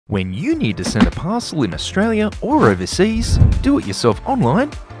When you need to send a parcel in Australia or overseas, do it yourself online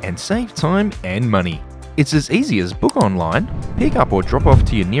and save time and money. It's as easy as book online, pick up or drop off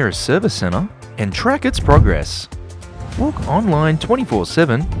to your nearest service centre, and track its progress. Book online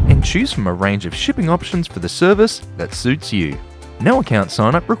 24/7 and choose from a range of shipping options for the service that suits you. No account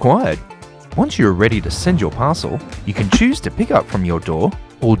sign-up required. Once you're ready to send your parcel, you can choose to pick up from your door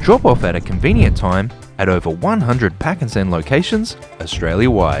or drop off at a convenient time at over 100 pack and send locations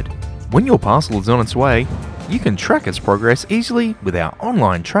Australia-wide. When your parcel is on its way, you can track its progress easily with our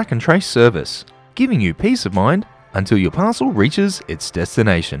online track and trace service, giving you peace of mind until your parcel reaches its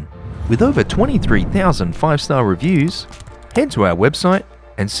destination. With over 23,000 5-star reviews, head to our website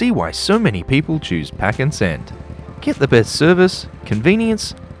and see why so many people choose Pack and Send. Get the best service,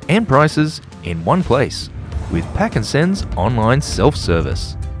 convenience, and prices in one place with Pack and Send's online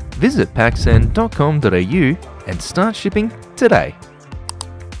self-service. Visit packsend.com.au and start shipping today.